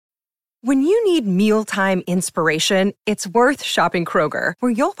When you need mealtime inspiration, it's worth shopping Kroger,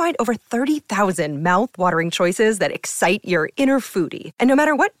 where you'll find over 30,000 mouth-watering choices that excite your inner foodie. And no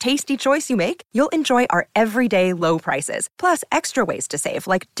matter what tasty choice you make, you'll enjoy our everyday low prices, plus extra ways to save,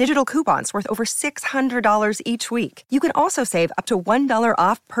 like digital coupons worth over $600 each week. You can also save up to $1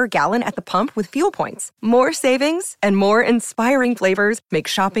 off per gallon at the pump with fuel points. More savings and more inspiring flavors make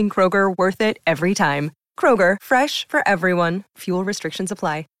shopping Kroger worth it every time. Kroger, fresh for everyone. Fuel restrictions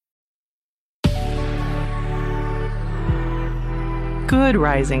apply. Good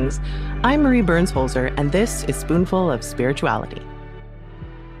risings. I'm Marie Burns-Holzer, and this is Spoonful of Spirituality.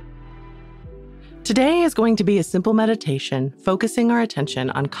 Today is going to be a simple meditation focusing our attention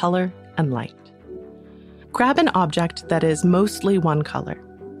on color and light. Grab an object that is mostly one color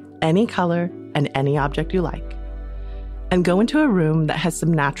and any object you like, and go into a room that has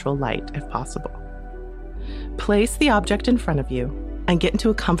some natural light if possible. Place the object in front of you and get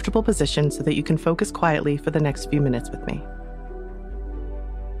into a comfortable position so that you can focus quietly for the next few minutes with me.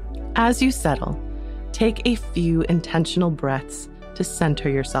 As you settle, take a few intentional breaths to center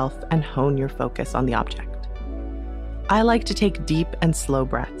yourself and hone your focus on the object. I like to take deep and slow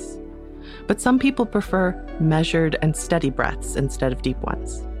breaths, but some people prefer measured and steady breaths instead of deep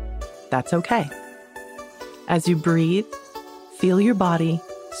ones. That's okay. As you breathe, feel your body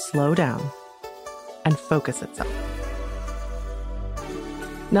slow down and focus itself.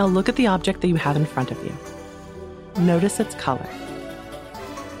 Now look at the object that you have in front of you. Notice its color.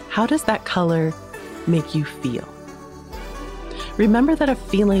 How does that color make you feel? Remember that a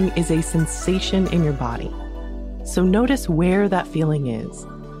feeling is a sensation in your body. So notice where that feeling is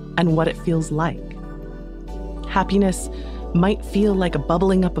and what it feels like. Happiness might feel like a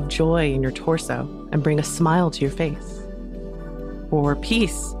bubbling up of joy in your torso and bring a smile to your face. Or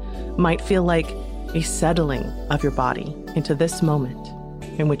peace might feel like a settling of your body into this moment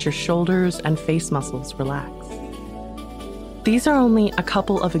in which your shoulders and face muscles relax. These are only a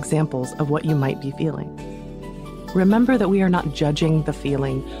couple of examples of what you might be feeling. Remember that we are not judging the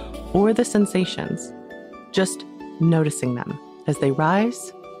feeling or the sensations, just noticing them as they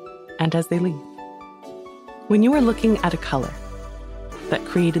rise and as they leave. When you are looking at a color that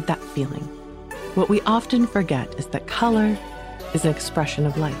created that feeling, what we often forget is that color is an expression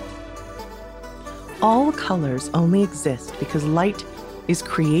of light. All colors only exist because light is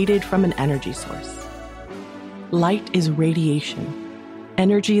created from an energy source. Light is radiation,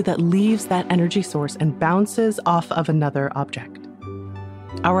 energy that leaves that energy source and bounces off of another object.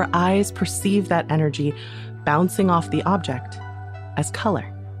 Our eyes perceive that energy bouncing off the object as color.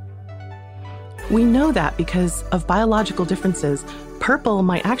 We know that because of biological differences, purple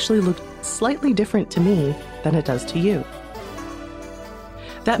might actually look slightly different to me than it does to you.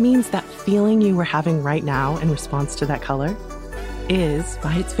 That means that feeling you were having right now in response to that color is,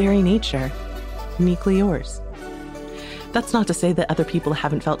 by its very nature, uniquely yours. That's not to say that other people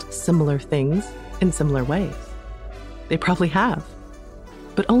haven't felt similar things in similar ways. They probably have.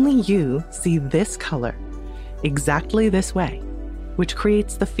 But only you see this color exactly this way, which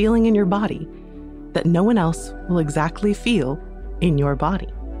creates the feeling in your body that no one else will exactly feel in your body.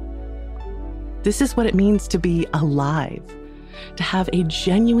 This is what it means to be alive, to have a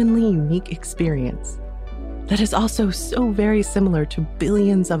genuinely unique experience that is also so very similar to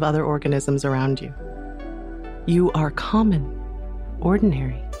billions of other organisms around you. You are common,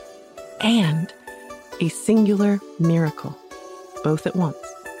 ordinary, and a singular miracle, both at once.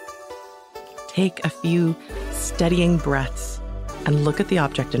 Take a few steadying breaths and look at the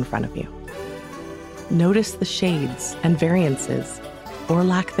object in front of you. Notice the shades and variances, or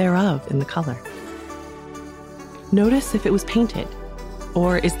lack thereof, in the color. Notice if it was painted,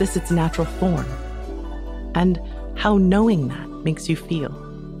 or is this its natural form? And how knowing that makes you feel.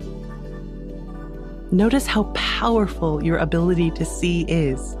 Notice how powerful your ability to see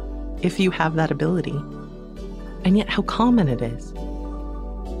is, if you have that ability, and yet how common it is.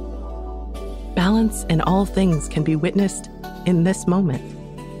 Balance in all things can be witnessed in this moment,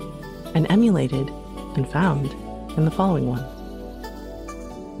 and emulated and found in the following one.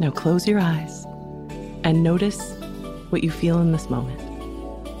 Now close your eyes and notice what you feel in this moment.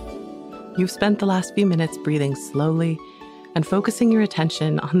 You've spent the last few minutes breathing slowly and focusing your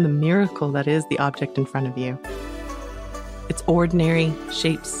attention on the miracle that is the object in front of you. Its ordinary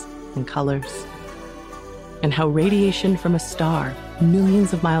shapes and colors, and how radiation from a star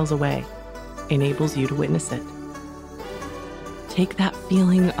millions of miles away enables you to witness it. Take that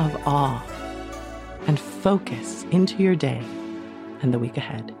feeling of awe and focus into your day and the week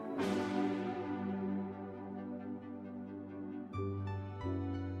ahead.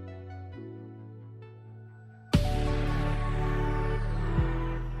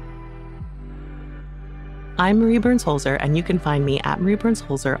 I'm Marie Burns-Holzer, and you can find me at Marie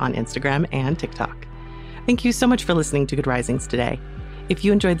Burns-Holzer on Instagram and TikTok. Thank you so much for listening to Good Risings today. If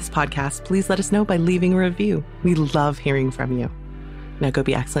you enjoyed this podcast, please let us know by leaving a review. We love hearing from you. Now go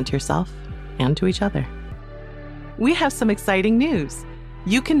be excellent to yourself and to each other. We have some exciting news.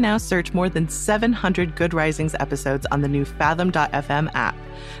 You can now search more than 700 Good Risings episodes on the new Fathom.fm app,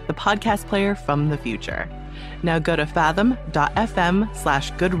 the podcast player from the future. Now go to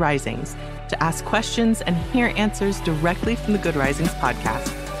fathom.fm/Good Risings to ask questions and hear answers directly from the Good Risings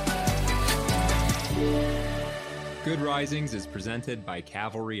podcast. Good Risings is presented by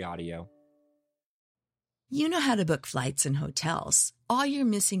Cavalry Audio. You know how to book flights and hotels. All you're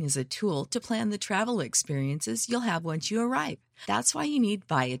missing is a tool to plan the travel experiences you'll have once you arrive. That's why you need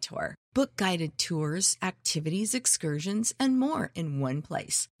Viator. Book guided tours, activities, excursions, and more in one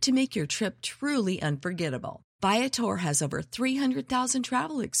place to make your trip truly unforgettable. Viator has over 300,000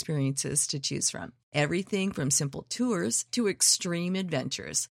 travel experiences to choose from. Everything from simple tours to extreme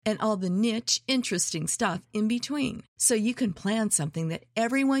adventures and all the niche, interesting stuff in between. So you can plan something that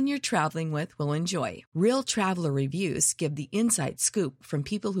everyone you're traveling with will enjoy. Real traveler reviews give the inside scoop from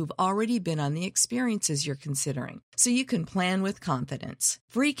people who've already been on the experiences you're considering. So you can plan with confidence.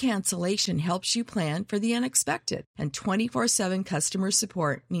 Free cancellation helps you plan for the unexpected. And 24/7 customer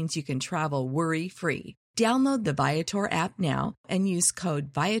support means you can travel worry-free. Download the Viator app now and use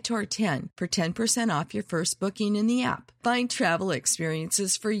code Viator10 for 10% off your first booking in the app. Find travel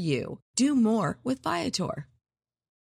experiences for you. Do more with Viator.